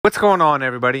What's going on,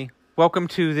 everybody? Welcome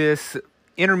to this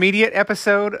intermediate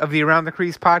episode of the Around the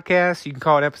Crease podcast. You can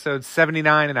call it episode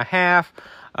 79 and a half,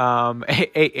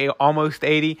 almost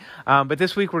 80. But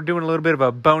this week we're doing a little bit of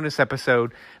a bonus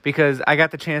episode because I got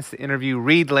the chance to interview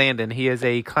Reed Landon. He is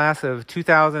a class of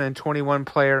 2021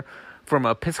 player from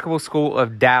Episcopal School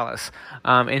of Dallas.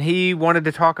 And he wanted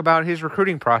to talk about his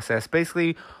recruiting process,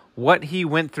 basically what he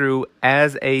went through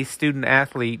as a student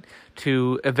athlete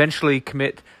to eventually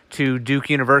commit to Duke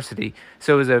University.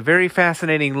 So it was a very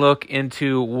fascinating look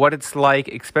into what it's like,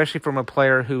 especially from a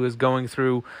player who is going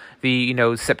through the,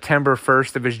 September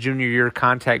 1st of his junior year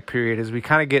contact period, as we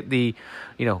kind of get the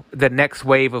next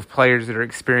wave of players that are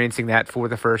experiencing that for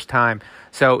the first time.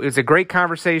 So it's a great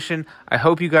conversation. I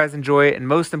hope you guys enjoy it. And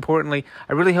most importantly,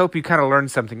 I really hope you kind of learn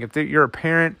something. If you're a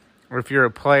parent or if you're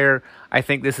a player, I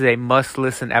think this is a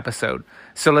must-listen episode.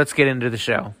 So let's get into the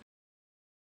show.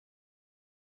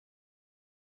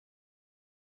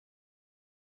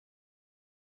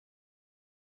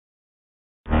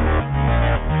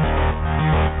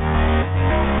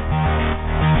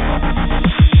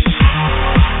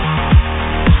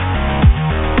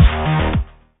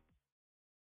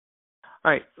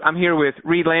 All right, I'm here with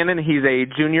Reed Landon. He's a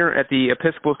junior at the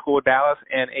Episcopal School of Dallas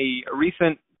and a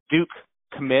recent Duke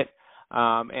commit.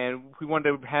 And we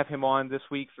wanted to have him on this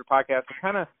week for podcast to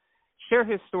kind of share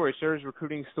his story, share his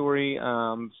recruiting story.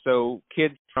 So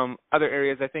kids from other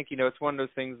areas, I think, it's one of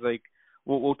those things like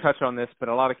we'll touch on this, but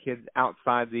a lot of kids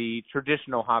outside the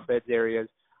traditional hotbeds areas,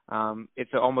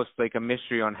 it's almost like a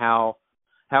mystery on how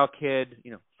a kid,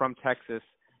 from Texas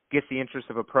gets the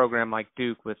interest of a program like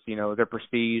Duke with, their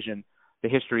prestige and the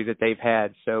history that they've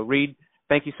had. So, Reed,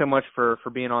 thank you so much for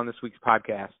being on this week's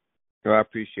podcast. Well, I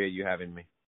appreciate you having me.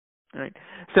 All right.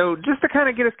 So just to kind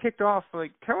of get us kicked off,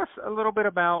 tell us a little bit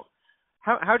about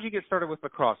how did you get started with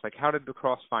lacrosse? How did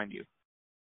lacrosse find you?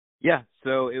 Yeah,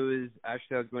 so it was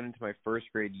actually I was going into my first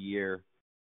grade year.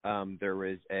 There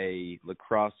was a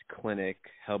lacrosse clinic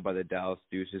held by the Dallas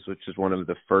Deuces, which was one of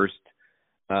the first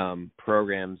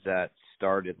programs that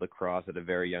started lacrosse at a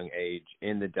very young age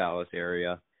in the Dallas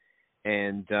area.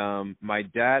 And my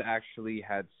dad actually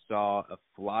had saw a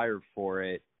flyer for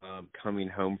it coming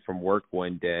home from work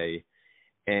one day,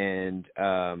 and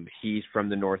he's from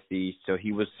the Northeast, so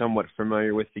he was somewhat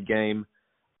familiar with the game.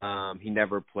 He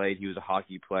never played. He was a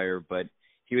hockey player, but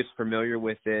he was familiar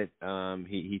with it.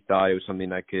 He thought it was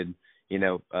something I could,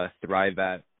 thrive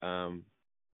at.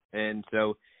 And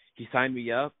so he signed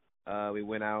me up. We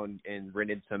went out and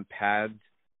rented some pads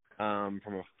from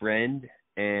a friend.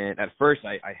 And at first,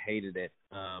 I hated it.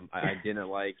 I didn't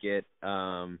like it.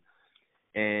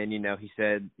 And, he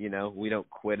said, we don't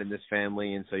quit in this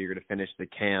family, and so you're going to finish the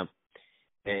camp.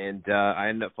 And I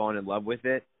ended up falling in love with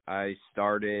it. I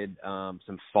started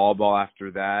some fall ball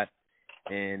after that,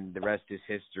 and the rest is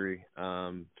history.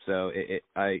 So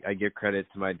I give credit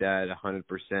to my dad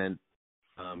 100%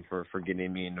 for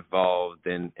getting me involved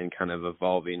and kind of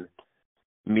evolving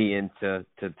me into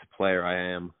the player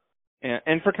I am.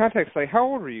 And for context, how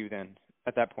old were you then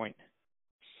at that point?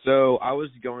 So I was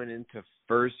going into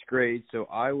first grade, so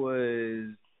I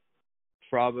was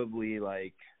probably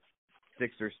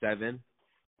 6 or 7.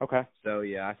 Okay. So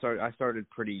yeah, I started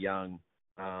pretty young,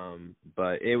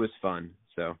 but it was fun.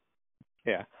 So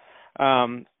yeah,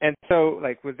 and so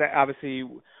was that obviously?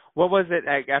 What was it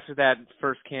after that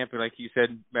first camp? Like you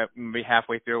said, maybe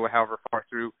halfway through or however far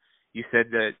through, you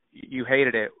said that you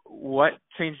hated it. What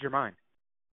changed your mind?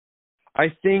 I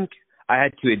think I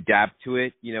had to adapt to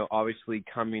it, obviously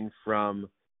coming from,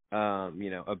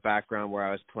 a background where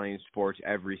I was playing sports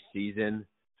every season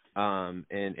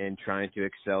and trying to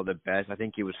excel the best. I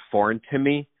think it was foreign to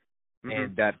me,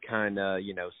 and that kind of,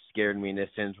 scared me in a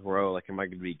sense where, am I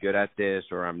going to be good at this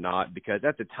or I'm not? Because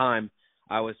at the time,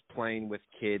 I was playing with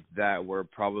kids that were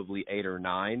probably 8 or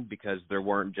 9 because there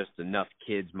weren't just enough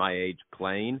kids my age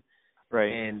playing.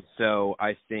 Right. And so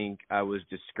I think I was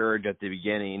discouraged at the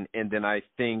beginning. And then I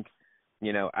think,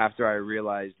 after I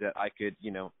realized that I could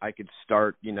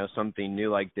start, something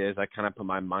new like this, I kind of put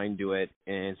my mind to it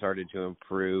and started to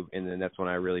improve. And then that's when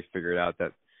I really figured out that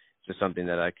it's just something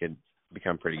that I could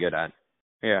become pretty good at.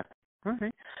 Yeah.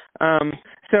 Okay.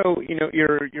 So,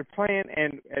 you're playing,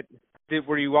 and did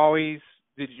you always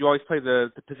play the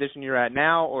position you're at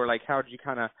now, or how did you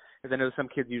kind of? Because I know some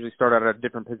kids usually start out at a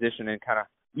different position and kind of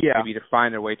maybe to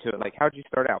find their way to it. How did you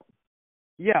start out?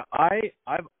 Yeah,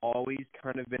 I've always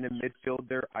kind of been a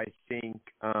midfielder. I think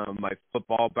my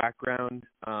football background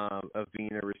of being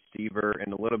a receiver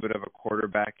and a little bit of a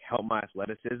quarterback helped my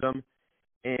athleticism,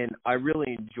 and I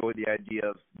really enjoy the idea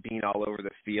of being all over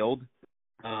the field.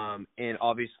 And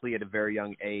obviously at a very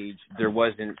young age, there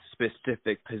wasn't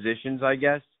specific positions, I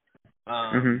guess.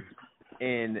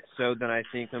 And so then I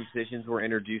think when positions were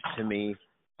introduced to me,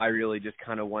 I really just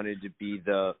kind of wanted to be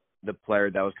the player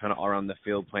that was kind of all around the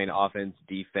field, playing offense,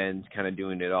 defense, kind of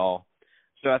doing it all.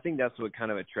 So I think that's what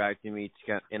kind of attracted me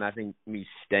to, and I think me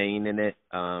staying in it,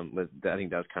 I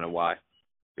think that's kind of why.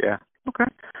 Yeah. Okay.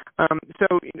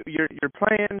 So you're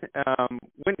playing.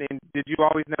 When did you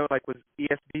always know? Like, was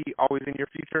ESD always in your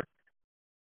future?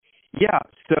 Yeah.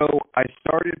 So I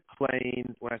started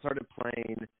playing when I started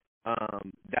playing.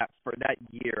 That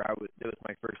year, it was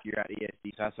my first year at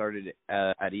ESD. So I started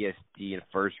at ESD in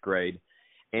first grade,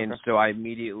 and so I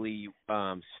immediately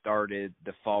started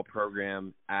the fall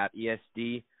program at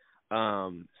ESD.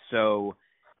 So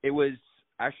it was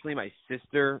actually my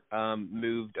sister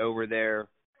moved over there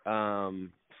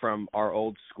from our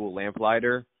old school,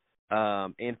 Lamplighter,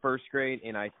 in first grade,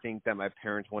 and I think that my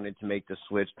parents wanted to make the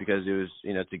switch because it was,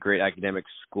 it's a great academic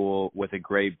school with a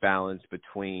great balance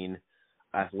between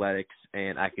athletics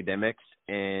and academics,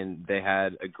 and they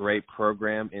had a great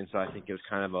program, and so I think it was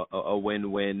kind of a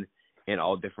win-win in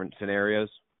all different scenarios.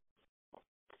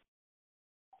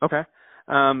 Okay.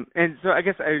 And so I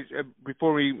guess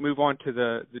before we move on to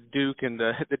the Duke and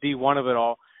the D1 of it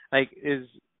all, like, is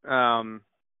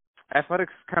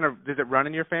athletics kind of, does it run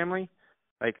in your family?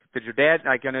 Like, did your dad,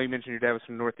 like, I know you mentioned your dad was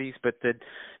from Northeast, but did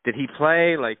he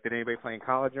play? Like, did anybody play in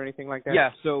college or anything like that?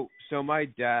 Yeah, so my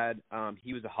dad,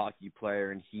 he was a hockey player,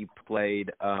 and he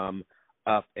played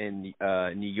up in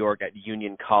New York at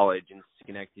Union College in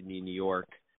Schenectady, New York.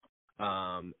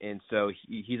 And so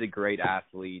he's a great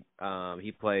athlete.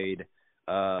 He played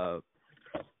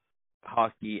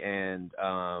hockey and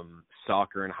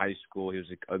soccer in high school. He was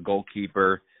a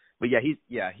goalkeeper. But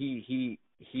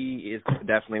he is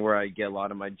definitely where I get a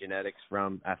lot of my genetics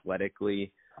from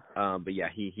athletically. But yeah,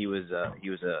 he was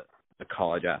a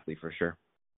college athlete for sure.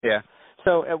 Yeah.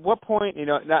 So at what point,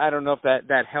 I don't know if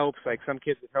that helps. Like, some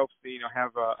kids, it helps to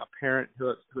have a parent who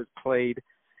has played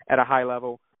at a high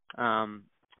level.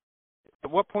 At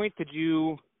what point did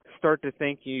you start to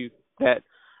think that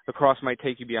lacrosse might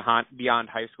take you beyond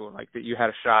high school, like that you had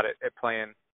a shot at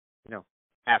playing,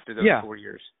 after those 4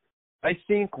 years? I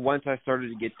think once I started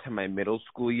to get to my middle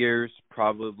school years,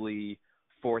 probably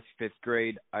 4th, 5th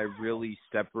grade, I really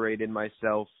separated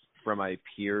myself from my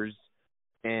peers,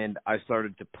 and I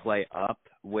started to play up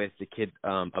with the kids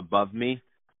above me,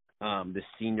 the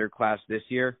senior class this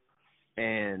year,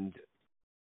 and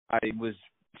I was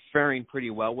faring pretty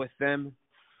well with them.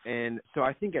 And so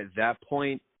I think at that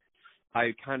point,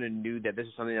 I kind of knew that this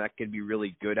is something that I could be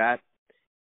really good at.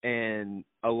 And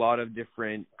a lot of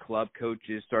different club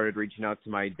coaches started reaching out to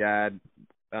my dad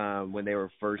when they were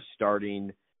first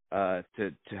starting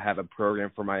to have a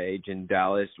program for my age in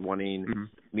Dallas, wanting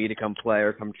me to come play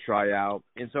or come try out.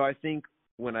 And so I think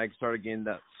when I started getting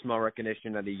that small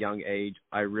recognition at a young age,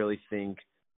 I really think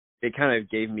it kind of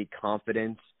gave me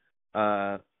confidence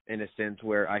in a sense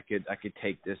where I could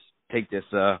take this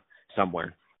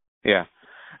somewhere. Yeah.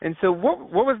 And so what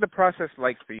was the process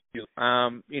like for you? I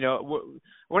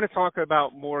want to talk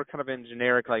about more kind of in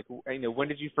generic, like, when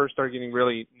did you first start getting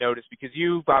really noticed? Because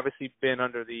you've obviously been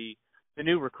under the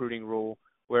new recruiting rule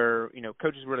where,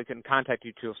 coaches really couldn't contact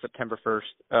you till September 1st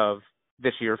of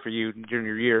this year for you,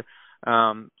 junior year.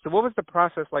 So what was the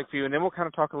process like for you? And then we'll kind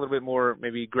of talk a little bit more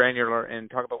maybe granular and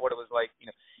talk about what it was like,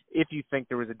 if you think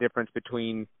there was a difference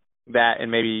between that and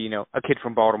maybe, a kid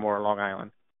from Baltimore or Long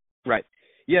Island. Right.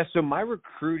 Yeah, so my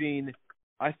recruiting,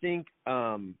 I think,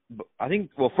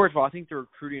 well, first of all, I think the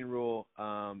recruiting rule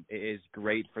is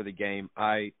great for the game.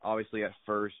 I obviously at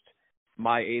first,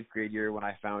 my 8th grade year when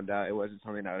I found out, it wasn't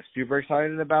something I was super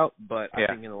excited about, but I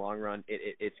think in the long run,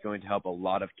 it's going to help a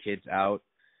lot of kids out.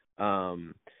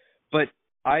 But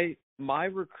my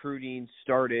recruiting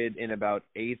started in about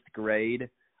 8th grade.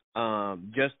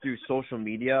 Just through social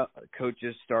media.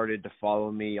 Coaches started to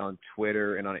follow me on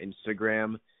Twitter and on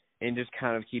Instagram, and just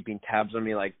kind of keeping tabs on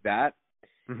me like that.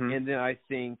 And then I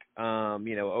think,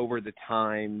 over the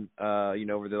time,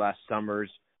 over the last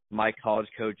summers, my college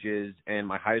coaches and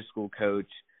my high school coach,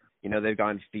 they've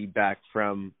gotten feedback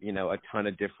from, a ton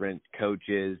of different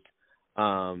coaches.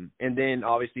 And then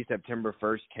obviously September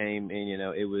 1st came, and,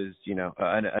 it was,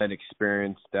 an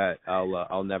experience that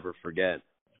I'll never forget.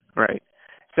 Right.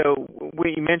 So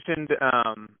you mentioned,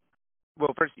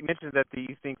 first you mentioned that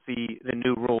you think the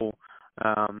new rule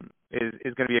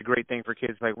is going to be a great thing for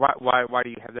kids. Like, why do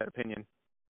you have that opinion?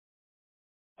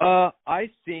 I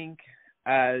think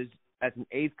as an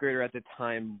 8th grader at the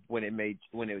time when it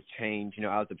was changed,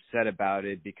 I was upset about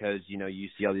it because, you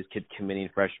see all these kids committing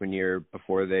freshman year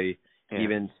before they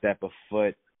even step a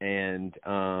foot. And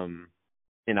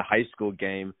in a high school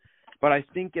game. But I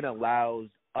think it allows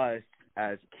us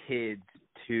as kids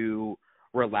to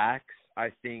relax.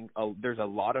 I think there's a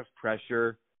lot of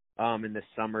pressure in the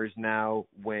summers now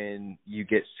when you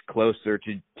get closer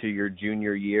to your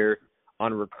junior year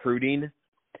on recruiting.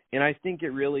 And I think it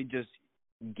really just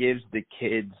gives the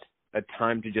kids a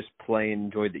time to just play and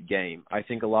enjoy the game. I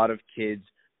think a lot of kids,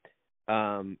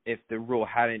 if the rule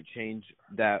hadn't changed,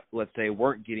 that, let's say,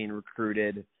 weren't getting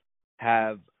recruited,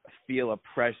 feel a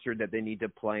pressure that they need to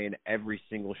play in every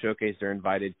single showcase they're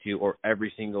invited to or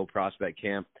every single prospect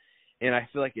camp. And I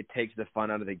feel like it takes the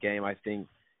fun out of the game. I think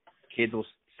kids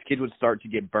would start to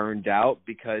get burned out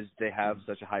because they have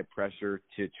such a high pressure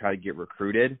to try to get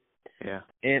recruited. Yeah.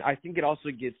 And I think it also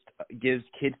gives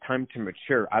kids time to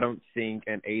mature. I don't think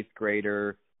an 8th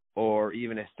grader or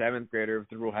even a 7th grader, if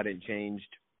the rule hadn't changed,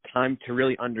 time to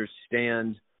really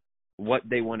understand what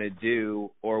they want to do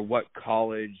or what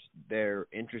college they're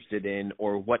interested in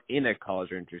or what in a college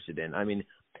they're interested in. I mean,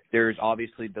 there's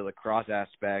obviously the lacrosse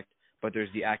aspect, but there's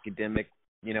the academic,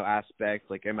 aspect,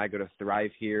 like, am I going to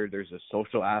thrive here? There's a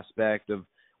social aspect of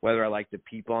whether I like the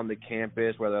people on the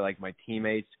campus, whether I like my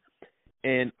teammates.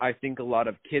 And I think a lot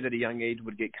of kids at a young age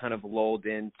would get kind of lulled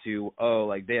into,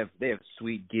 like they have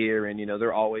sweet gear and,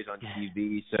 they're always on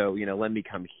TV. So, let me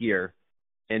come here,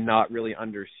 and not really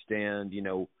understand,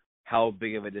 how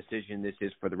big of a decision this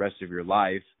is for the rest of your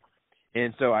life.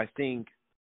 And so I think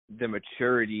the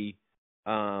maturity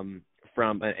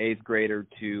from an 8th grader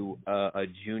to a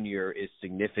junior is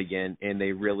significant, and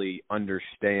they really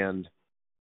understand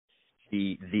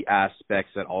the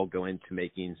aspects that all go into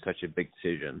making such a big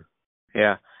decision.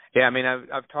 Yeah. I mean,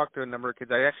 I've talked to a number of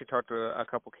kids. I actually talked to a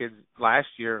couple kids last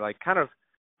year, like kind of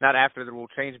not after the rule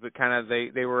changed, but kind of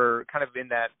they were kind of in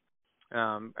that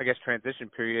I guess transition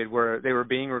period where they were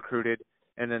being recruited,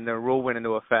 and then the rule went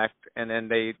into effect, and then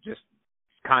they just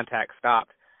contact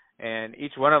stopped. And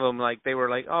each one of them, like, they were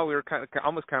like, we were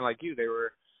almost kind of like you. They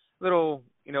were a little,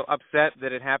 upset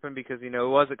that it happened because, it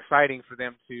was exciting for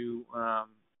them to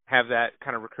have that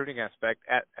kind of recruiting aspect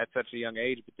at such a young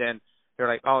age. But then they're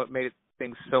like, it made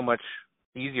things so much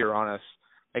easier on us,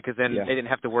 because then they didn't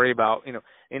have to worry about,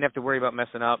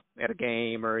 messing up at a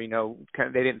game or,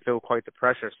 they didn't feel quite the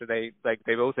pressure. So they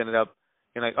both ended up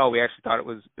being like, we actually thought it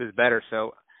was better.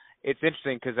 So it's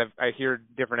interesting because I hear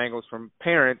different angles from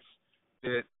parents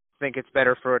that think it's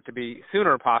better for it to be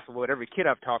sooner possible. At every kid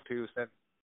I've talked to said,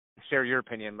 share your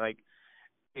opinion. Like,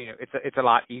 it's a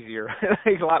lot easier,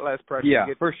 like a lot less pressure. Yeah,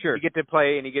 for sure. You get to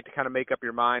play and you get to kind of make up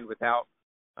your mind without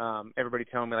everybody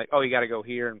telling me like, you got to go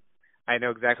here. And I know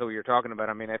exactly what you're talking about.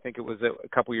 I mean, I think it was a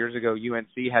couple years ago,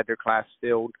 UNC had their class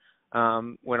filled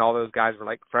when all those guys were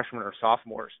like freshmen or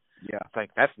sophomores. Yeah, it's like,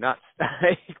 that's nuts.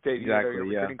 Exactly. Your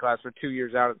recruiting class for 2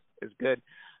 years out is good.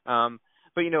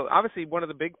 But, obviously one of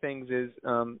the big things is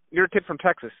you're a kid from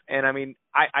Texas. And, I mean,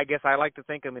 I guess I like to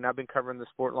think, I've been covering the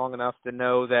sport long enough to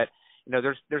know that,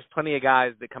 there's plenty of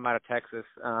guys that come out of Texas.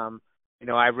 I'm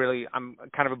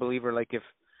kind of a believer, like, if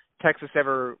Texas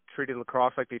ever treated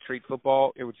lacrosse like they treat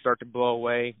football, it would start to blow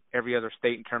away every other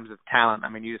state in terms of talent. I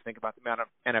mean, you just think about the amount of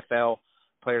NFL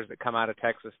players that come out of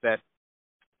Texas that,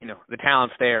 the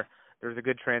talent's there. There's a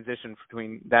good transition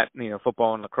between that,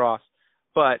 football and lacrosse.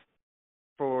 But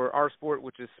for our sport,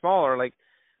 which is smaller, like,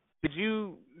 did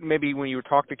you maybe when you would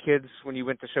talk to kids, when you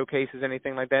went to showcases,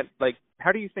 anything like that, like,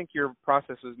 how do you think your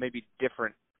process was maybe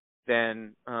different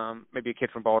than maybe a kid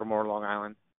from Baltimore or Long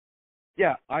Island?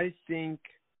 Yeah, I think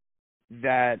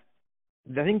the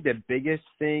biggest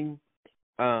thing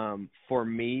for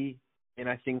me, and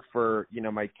I think for,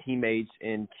 my teammates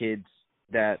and kids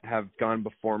that have gone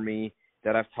before me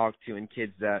that I've talked to and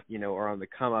kids that, are on the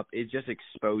come up, is just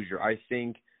exposure. I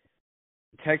think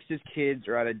Texas kids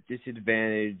are at a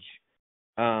disadvantage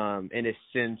in a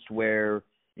sense where,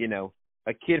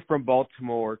 a kid from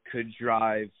Baltimore could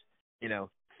drive,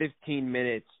 15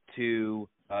 minutes to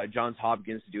Johns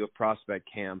Hopkins to do a prospect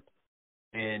camp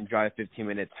and drive 15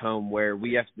 minutes home, where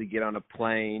we have to get on a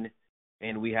plane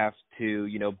and we have to,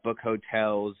 book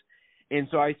hotels. And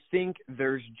so I think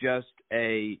there's just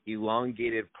a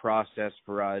elongated process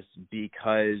for us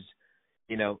because,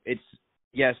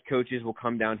 yes, coaches will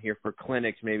come down here for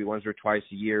clinics maybe once or twice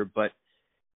a year, but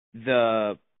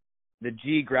the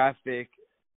geographic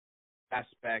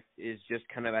aspect is just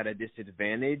kind of at a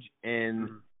disadvantage. And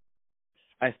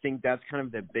I think that's kind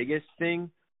of the biggest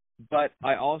thing. But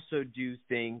I also do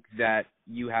think that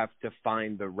you have to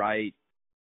find the right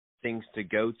things to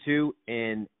go to.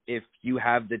 And if you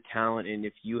have the talent and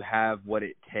if you have what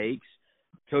it takes,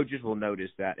 coaches will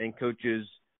notice that. And coaches,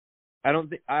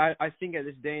 I think at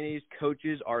this day and age,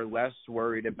 coaches are less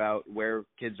worried about where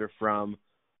kids are from,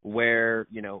 where,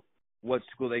 what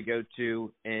school they go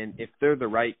to, and if they're the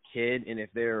right kid and if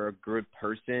they're a good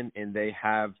person and they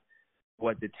have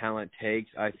what the talent takes,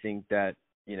 I think that,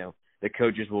 the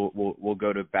coaches will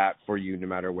go to bat for you no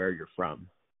matter where you're from.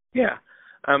 Yeah.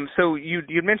 So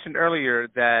you mentioned earlier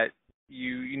that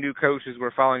you knew coaches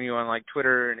were following you on like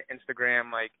Twitter and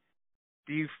Instagram. Like,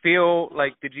 do you feel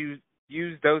like, did you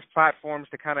use those platforms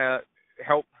to kind of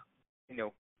help,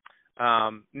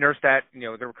 nurse that,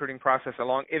 the recruiting process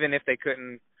along, even if they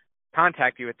couldn't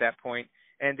contact you at that point?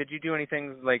 And did you do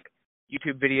anything like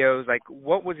YouTube videos? Like,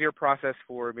 what was your process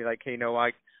for be like, hey, no,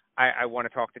 I want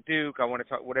to talk to Duke. I want to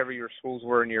talk, whatever your schools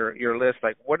were in your list.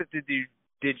 Like, what did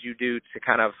you do to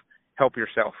kind of help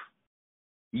yourself?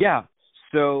 Yeah.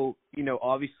 So,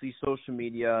 obviously social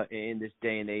media in this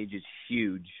day and age is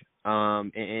huge.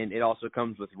 And it also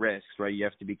comes with risks, right? You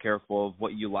have to be careful of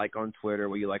what you like on Twitter,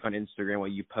 what you like on Instagram,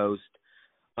 what you post.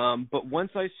 But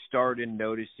once I started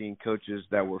noticing coaches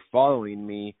that were following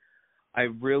me, I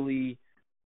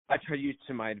tried to use it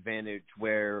to my advantage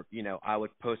where, I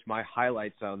would post my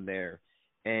highlights on there,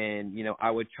 and,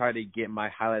 I would try to get my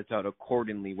highlights out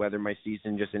accordingly, whether my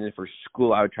season just ended for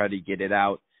school, I would try to get it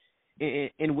out.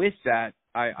 And with that,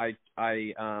 I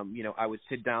would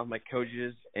sit down with my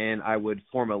coaches and I would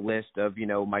form a list of,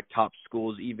 my top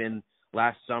schools even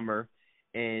last summer,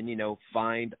 and,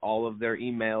 find all of their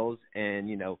emails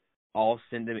and, I'll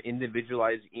send them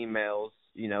individualized emails,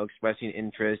 expressing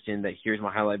interest in that here's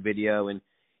my highlight video and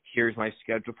here's my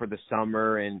schedule for the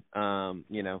summer, and,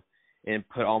 and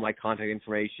put all my contact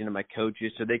information to my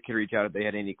coaches so they could reach out if they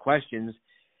had any questions.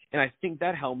 And I think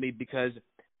that helped me because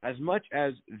as much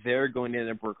as they're going to end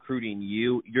up recruiting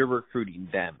you, you're recruiting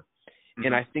them. Mm-hmm.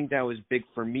 And I think that was big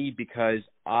for me because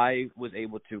I was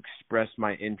able to express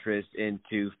my interest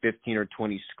into 15 or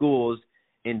 20 schools,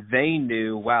 and they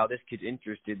knew, wow, this kid's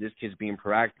interested, this kid's being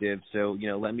proactive, so,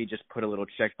 let me just put a little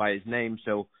check by his name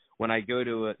so when I go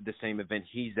to the same event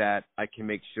he's at, I can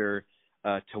make sure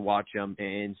to watch him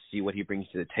and see what he brings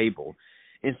to the table.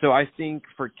 And so I think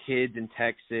for kids in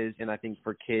Texas, and I think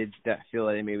for kids that feel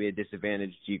that they may be a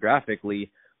disadvantage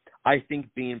geographically, I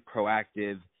think being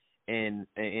proactive and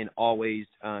always,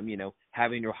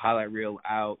 having your highlight reel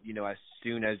out, as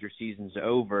soon as your season's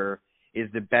over is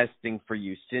the best thing for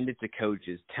you. Send it to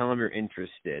coaches. Tell them you're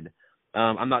interested.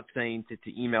 I'm not saying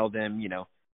to email them,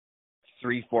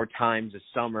 3-4 times a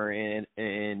summer in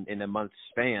a month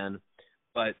span,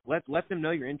 but let them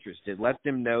know you're interested. Let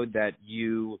them know that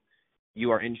you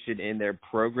are interested in their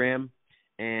program.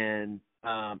 And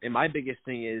my biggest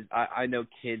thing is I know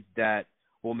kids that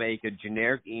will make a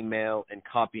generic email and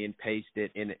copy and paste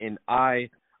it, and I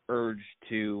urge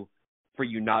for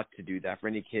you not to do that, for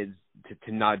any kids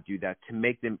to not do that, to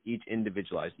make them each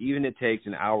individualized. Even if it takes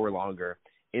an hour longer,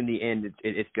 in the end,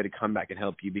 it's going to come back and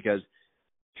help you because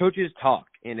coaches talk.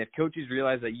 And if coaches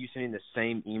realize that you sending the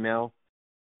same email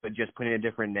but just putting a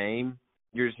different name,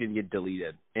 you're just going to get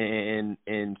deleted.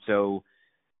 And so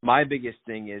my biggest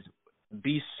thing is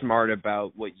be smart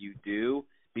about what you do,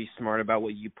 be smart about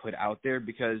what you put out there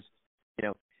because,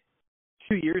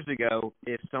 2 years ago,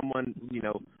 if someone,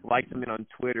 liked something on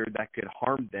Twitter that could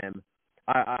harm them,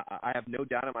 I have no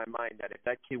doubt in my mind that if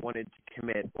that kid wanted to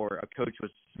commit or a coach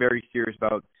was very serious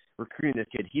about recruiting this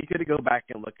kid, he's going to go back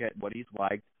and look at what he's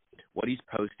liked, what he's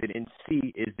posted, and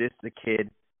see, is this the kid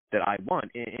that I want?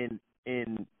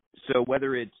 And so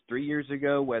whether it's 3 years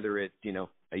ago, whether it's,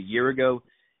 a year ago,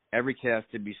 every kid has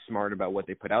to be smart about what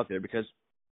they put out there because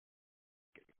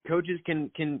coaches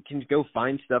can go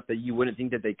find stuff that you wouldn't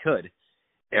think that they could.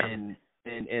 Yeah. And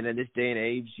in this day and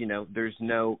age, there's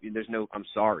no I'm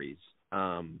sorry's.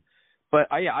 But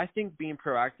I think being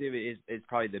proactive is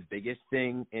probably the biggest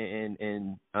thing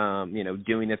in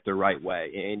doing it the right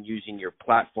way and using your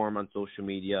platform on social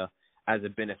media as a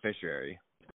beneficiary.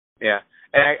 Yeah,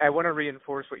 and I want to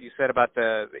reinforce what you said about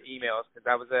the emails because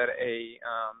I was at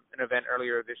an event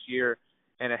earlier this year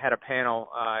and it had a panel.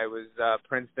 It was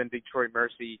Princeton, Detroit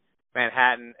Mercy,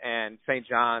 Manhattan, and St.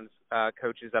 John's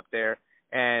coaches up there,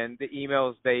 and the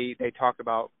emails they talked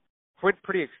about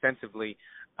pretty extensively.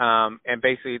 And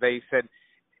basically they said,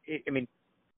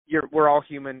 we're all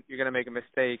human. You're going to make a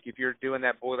mistake. If you're doing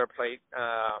that boilerplate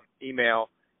email,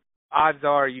 odds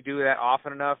are you do that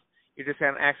often enough, you're just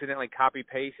going to accidentally copy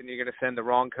paste and you're going to send the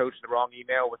wrong coach the wrong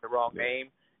email with the wrong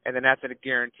name, and then that's a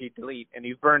guaranteed delete. And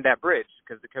you've burned that bridge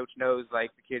because the coach knows,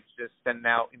 like, the kid's just sending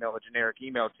out, a generic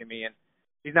email to me, and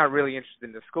he's not really interested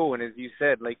in the school. And as you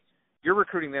said, like, you're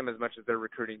recruiting them as much as they're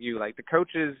recruiting you. Like, the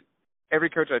coaches, every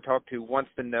coach I talk to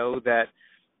wants to know that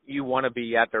you want to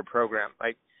be at their program.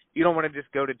 Like, you don't want to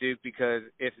just go to Duke because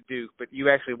it's Duke, but you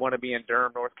actually want to be in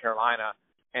Durham, North Carolina,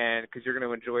 and because you're going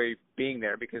to enjoy being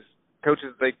there because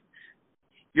coaches, like,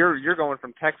 you're going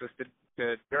from Texas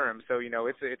to Durham, so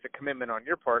it's a commitment on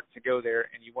your part to go there,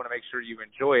 and you want to make sure you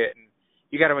enjoy it, and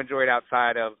you got to enjoy it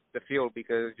outside of the field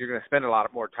because you're going to spend a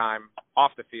lot more time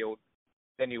off the field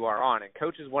than you are on. And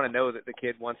coaches want to know that the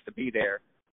kid wants to be there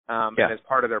and as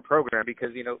part of their program because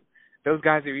those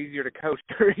guys are easier to coach.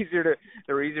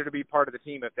 They're easier to be part of the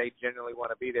team if they genuinely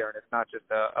want to be there, and it's not just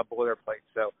a boilerplate.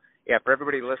 So yeah, for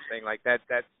everybody listening, like that's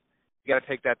you got to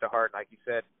take that to heart. Like you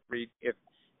said, Reed, if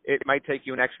it might take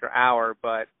you an extra hour,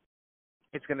 but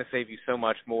it's going to save you so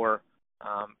much more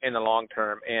in the long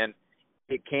term, and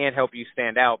it can help you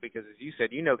stand out because, as you said,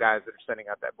 guys that are sending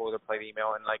out that boilerplate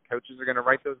email, and like coaches are going to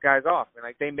write those guys off, and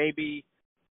like they maybe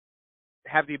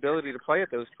have the ability to play at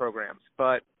those programs,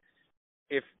 but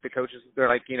if the coaches they're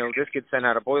like, this kid sent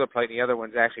out a boilerplate and the other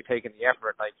one's actually taking the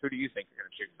effort, like who do you think you're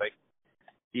going to choose? Like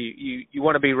you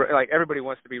want to be like everybody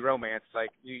wants to be romance. Like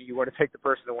you want to take the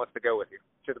person that wants to go with you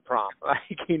to the prom. Like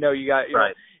you got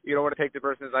right. You don't want to take the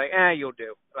person that's like you'll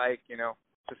do. Like it's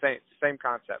the same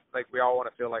concept. Like we all want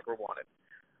to feel like we're wanted.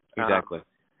 Exactly.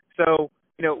 So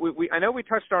we I know we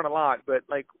touched on a lot, but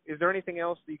like is there anything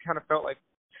else that you kind of felt like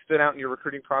stood out in your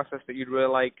recruiting process that you'd really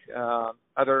like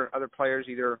other players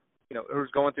either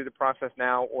who's going through the process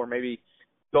now or maybe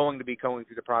going to be going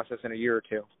through the process in a year or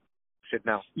two should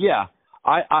know? Yeah.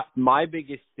 I my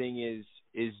biggest thing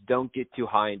is don't get too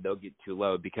high and don't get too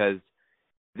low because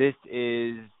this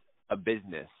is a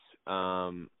business.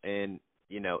 And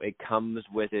it comes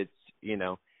with its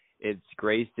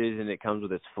graces and it comes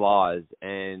with its flaws.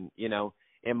 And,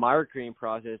 in my recruiting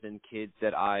process and kids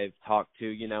that I've talked to,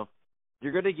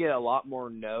 you're going to get a lot more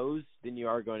no's than you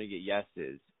are going to get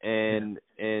yeses. And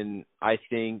I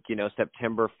think,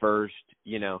 September 1st,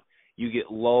 you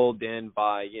get lulled in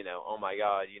by, oh my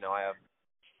God, I have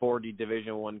 40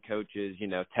 Division I coaches,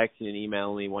 texting and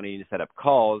emailing, wanting to set up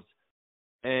calls.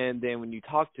 And then when you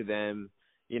talk to them,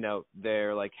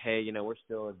 they're like, hey, we're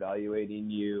still evaluating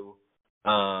you,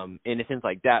 in a sense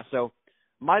like that. So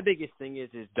my biggest thing is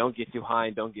don't get too high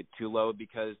and don't get too low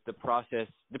because the process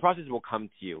will come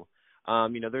to you.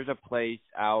 There's a place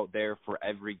out there for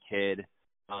every kid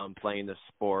playing the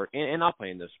sport and not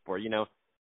playing the sport.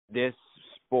 This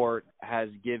sport has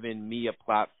given me a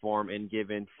platform and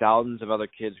given thousands of other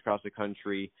kids across the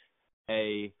country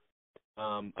a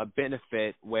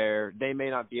benefit where they may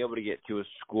not be able to get to a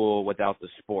school without the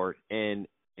sport. And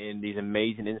these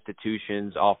amazing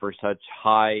institutions offer such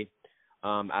high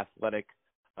athletic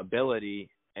ability,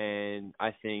 and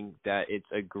I think that it's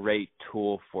a great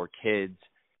tool for kids.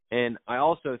 And I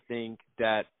also think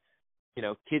that,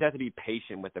 kids have to be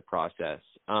patient with the process.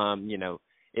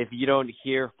 If you don't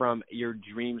hear from your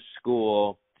dream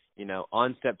school,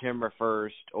 on September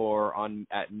 1st or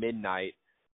at midnight,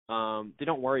 then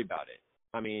don't worry about it.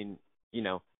 I mean,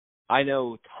 I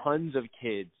know tons of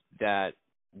kids that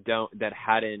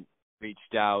hadn't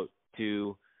reached out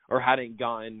to or hadn't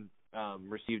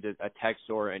received a text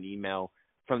or an email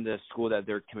from the school that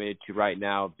they're committed to right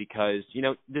now because,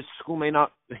 this school may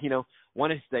not,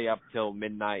 want to stay up till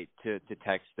midnight to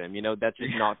text them. That's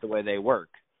just not the way they work.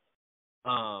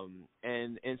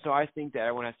 And so I think that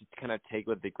everyone has to kind of take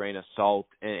with a grain of salt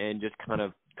and just kind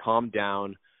of calm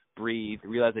down, breathe,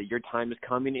 realize that your time is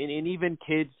coming. And even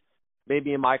kids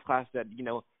maybe in my class that,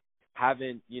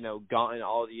 haven't, gotten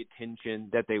all the attention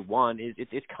that they want,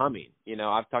 it's coming.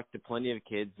 I've talked to plenty of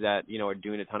kids that, are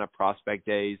doing a ton of prospect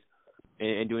days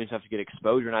and doing stuff to get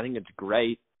exposure, and I think it's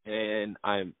great. And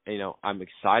I'm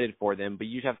excited for them, but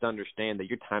you just have to understand that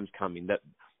your time's coming, that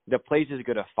the place is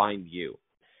going to find you.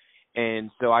 And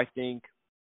so I think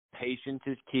patience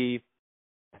is key.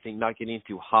 I think not getting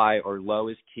too high or low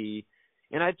is key.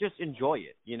 And I just enjoy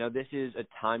it. This is a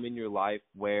time in your life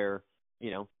where,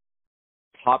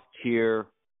 top tier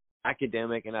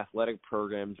academic and athletic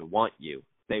programs want you.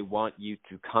 They want you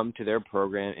to come to their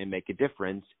program and make a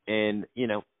difference. And,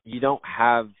 you don't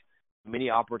have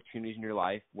many opportunities in your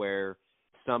life where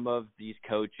some of these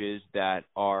coaches that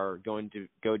are going to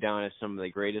go down as some of the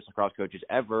greatest lacrosse coaches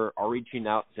ever are reaching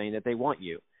out saying that they want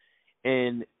you.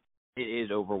 And it is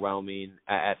overwhelming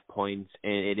at points,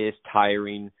 and it is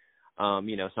tiring,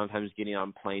 sometimes getting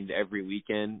on planes every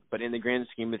weekend. But in the grand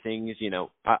scheme of things,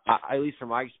 I, at least from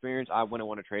my experience, I wouldn't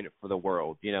want to trade it for the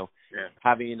world.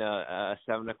 Having a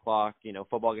 7 o'clock,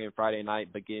 football game Friday night,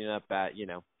 but getting up at,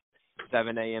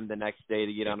 7 a.m. the next day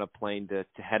to get on a plane to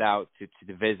head out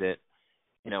to visit.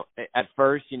 At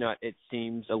first, it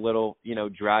seems a little,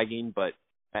 dragging, but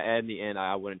in the end,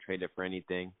 I wouldn't trade it for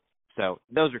anything. So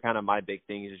those are kind of my big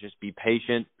things, is just be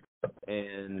patient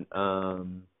and,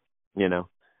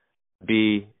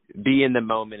 be in the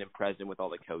moment and present with all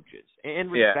the coaches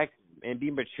and respect and be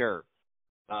mature.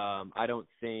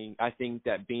 I think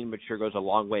that being mature goes a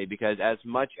long way, because as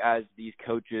much as these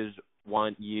coaches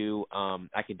want you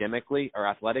academically or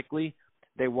athletically,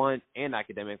 they want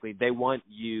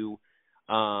you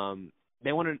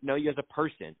they want to know you as a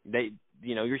person.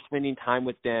 You're spending time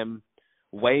with them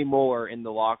way more in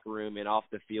the locker room and off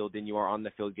the field than you are on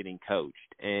the field getting coached.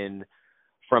 And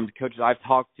from the coaches I've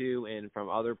talked to and from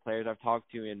other players I've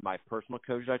talked to and my personal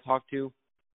coaches I've talked to,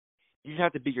 you just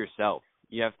have to be yourself.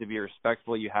 You have to be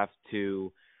respectful. You have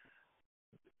to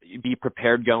be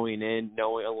prepared going in,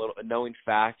 knowing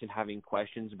facts and having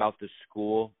questions about the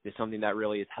school is something that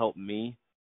really has helped me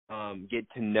get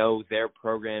to know their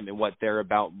program and what they're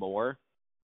about more,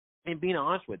 and being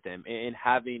honest with them and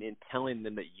telling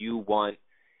them that you want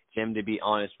them to be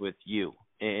honest with you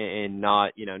and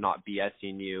not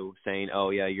BSing you, saying, oh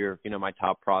yeah, you're my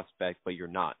top prospect, but you're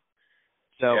not.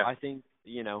 So yeah. I think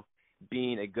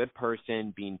being a good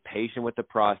person, being patient with the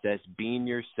process, being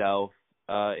yourself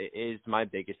is my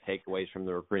biggest takeaways from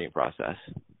the recruiting process.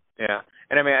 Yeah,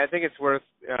 and I mean, I think it's worth.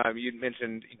 You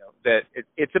mentioned, that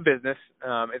it's a business.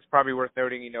 It's probably worth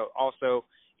noting, also,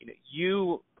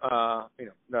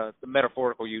 the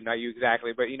metaphorical you, not you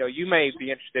exactly, but you may be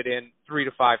interested in 3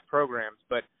 to 5 programs,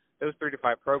 but those 3 to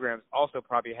 5 programs also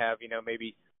probably have,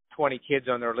 maybe 20 kids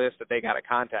on their list that they got to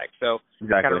contact. So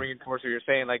exactly. Kind of reinforce what you're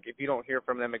saying. Like, if you don't hear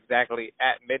from them exactly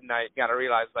at midnight, you got to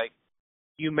realize, like,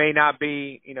 you may not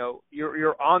be,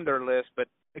 you're on their list, but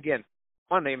again,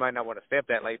 one, they might not want to stay up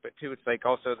that late, but two, it's like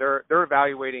also they're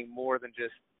evaluating more than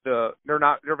just they're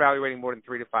evaluating more than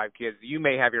 3 to 5 kids. You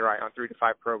may have your eye on 3 to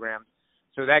 5 programs,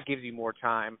 so that gives you more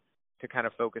time to kind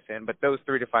of focus in. But those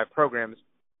 3 to 5 programs,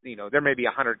 there may be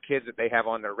 100 kids that they have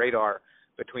on their radar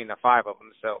between the 5 of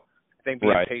them. So I think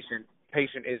being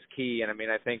patient is key. And I mean,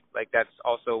 I think like that's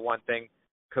also one thing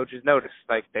coaches notice.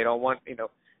 Like they don't want,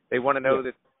 they want to know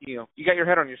that, you got your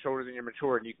head on your shoulders and you're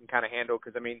mature and you can kind of handle,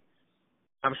 because I mean,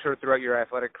 I'm sure throughout your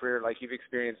athletic career, like you've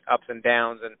experienced ups and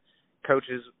downs, and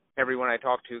coaches, everyone I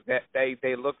talk to, that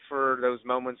they look for those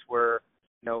moments where,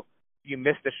 you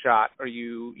missed a shot or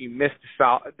you missed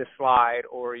the slide,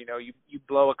 or, you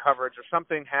blow a coverage or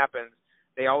something happens.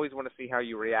 They always want to see how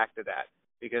you react to that,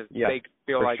 because they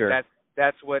feel like sure.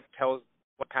 that's what tells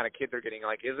what kind of kid they're getting.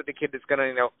 Like, is it the kid that's going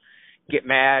to, get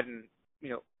mad and,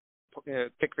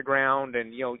 kick the ground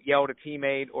and, yell at a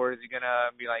teammate, or is he going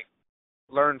to be like,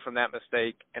 learn from that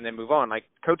mistake and then move on? Like,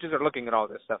 coaches are looking at all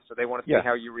this stuff, so they want to see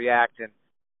how you react and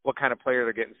what kind of player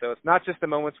they're getting. So it's not just the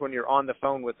moments when you're on the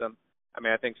phone with them. I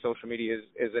mean, I think social media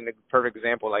is a perfect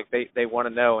example. Like, they want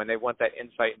to know, and they want that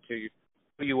insight into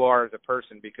who you are as a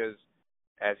person, because,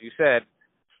 as you said,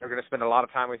 they're going to spend a lot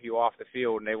of time with you off the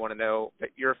field, and they want to know that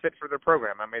you're a fit for their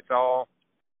program. I mean,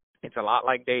 it's a lot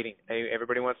like dating.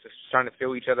 Everybody wants to trying to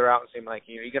feel each other out and seem like,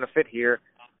 you're going to fit here.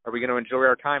 Are we going to enjoy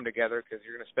our time together? Because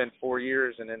you're going to spend 4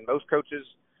 years, and then most coaches,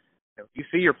 you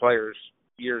see your players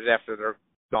years after they're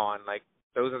gone. Like,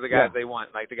 those are the guys they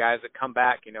want, like the guys that come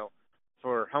back,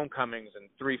 for homecomings and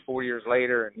 3-4 years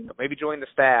later, and maybe join the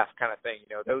staff kind of thing.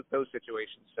 Those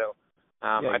situations. So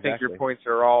I think your points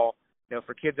are all,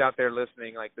 for kids out there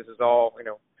listening, like this is all,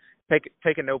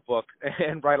 take a notebook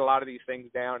and write a lot of these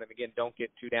things down. And again, don't get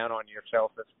too down on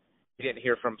yourself if you didn't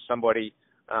hear from somebody.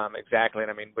 Exactly. And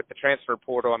I mean, with the transfer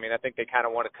portal, I mean, I think they kind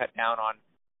of want to cut down on,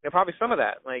 probably some of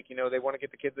that. Like, they want to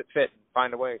get the kids that fit and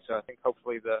find a way. So I think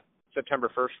hopefully the September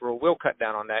 1st rule will cut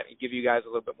down on that and give you guys a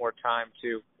little bit more time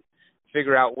to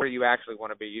figure out where you actually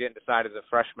want to be. You didn't decide as a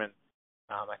freshman.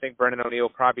 I think Brennan O'Neill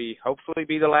probably, hopefully,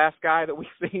 be the last guy that we've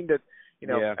seen that,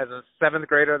 as a 7th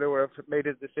grader that would have made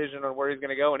his decision on where he's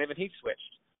going to go. And even he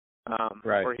switched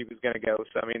where he was going to go.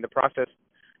 So, I mean, the process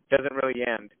doesn't really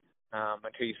end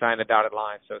until you sign the dotted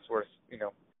line. So it's worth,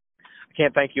 I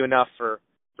can't thank you enough for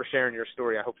sharing your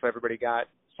story. I hope everybody got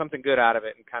something good out of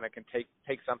it and kind of can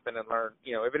take something and learn,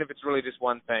 even if it's really just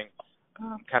one thing,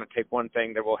 kind of take one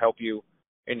thing that will help you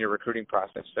in your recruiting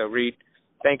process. So, Reed,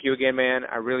 thank you again, man.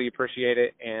 I really appreciate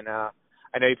it. And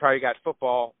I know you probably got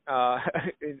football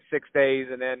in 6 days,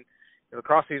 and then the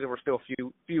lacrosse season, we're still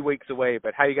a few weeks away.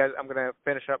 But how you guys, I'm going to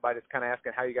finish up by just kind of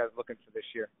asking how you guys are looking for this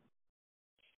year.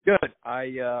 Good.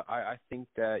 I think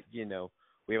that,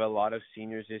 we have a lot of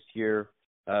seniors this year.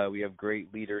 We have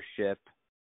great leadership.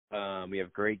 We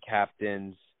have great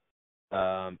captains.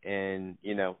 And,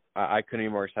 I couldn't be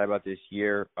more excited about this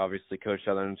year. Obviously, Coach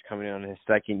Sutherland's coming on his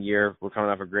 2nd year. We're coming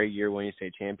off a great year winning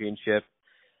state championship.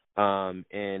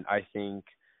 And I think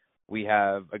we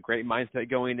have a great mindset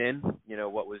going in.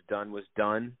 What was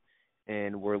done.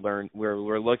 And we're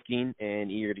looking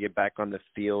and eager to get back on the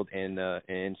field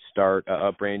and start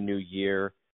a brand new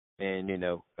year and,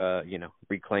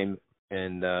 reclaim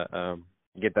and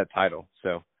get that title.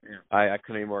 So Yeah. I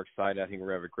couldn't be more excited. I think we're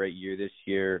gonna have a great year this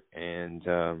year, and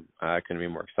I couldn't be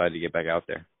more excited to get back out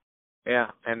there.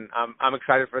 Yeah, and I'm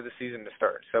excited for the season to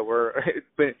start. So it's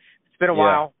been a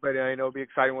while, but it'll be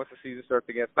exciting once the season starts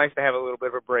again. It's nice to have a little bit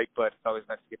of a break, but it's always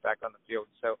nice to get back on the field.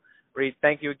 So, Reed,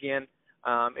 thank you again.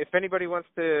 If anybody wants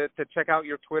to check out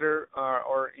your Twitter,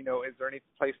 or is there any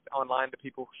place online that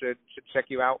people should check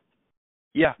you out?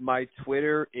 Yeah, my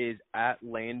Twitter is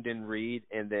 @LandonReed,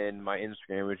 and then my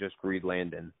Instagram is just Reed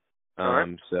Landon. All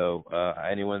right. So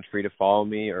anyone's free to follow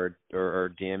me or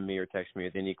DM me or text me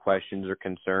with any questions or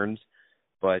concerns.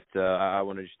 But I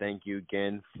want to just thank you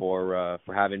again for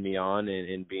having me on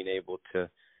and being able to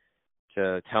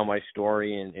tell my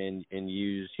story and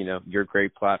use your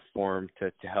great platform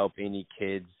to help any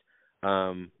kids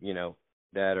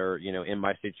that are in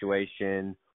my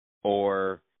situation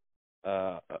or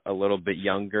a little bit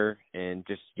younger, and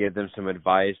just give them some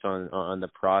advice on the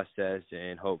process,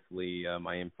 and hopefully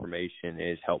my information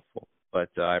is helpful. But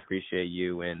I appreciate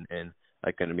you, and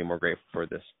I couldn't be more grateful for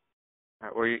this. All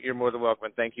right, well, you're more than welcome,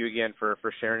 and thank you again for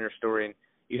sharing your story, and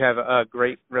you have a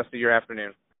great rest of your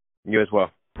afternoon. You as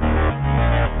well.